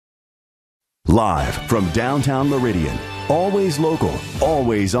Live from downtown Meridian, always local,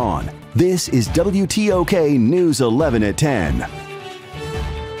 always on. This is WTOK News 11 at 10.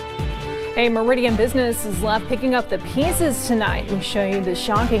 A Meridian business is left picking up the pieces tonight. We show you the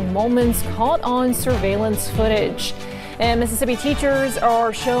shocking moments caught on surveillance footage. And Mississippi teachers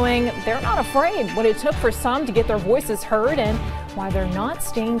are showing they're not afraid what it took for some to get their voices heard and why they're not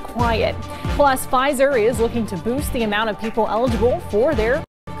staying quiet. Plus, Pfizer is looking to boost the amount of people eligible for their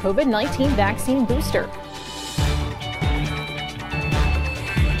COVID-19 vaccine booster.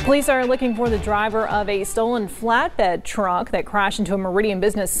 Police are looking for the driver of a stolen flatbed truck that crashed into a Meridian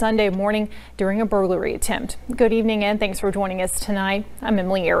business Sunday morning during a burglary attempt. Good evening and thanks for joining us tonight. I'm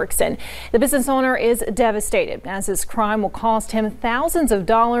Emily Erickson. The business owner is devastated as this crime will cost him thousands of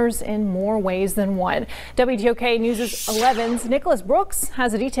dollars in more ways than one. WTOK News 11's Nicholas Brooks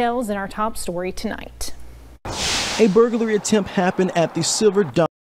has the details in our top story tonight. A burglary attempt happened at the Silver Dome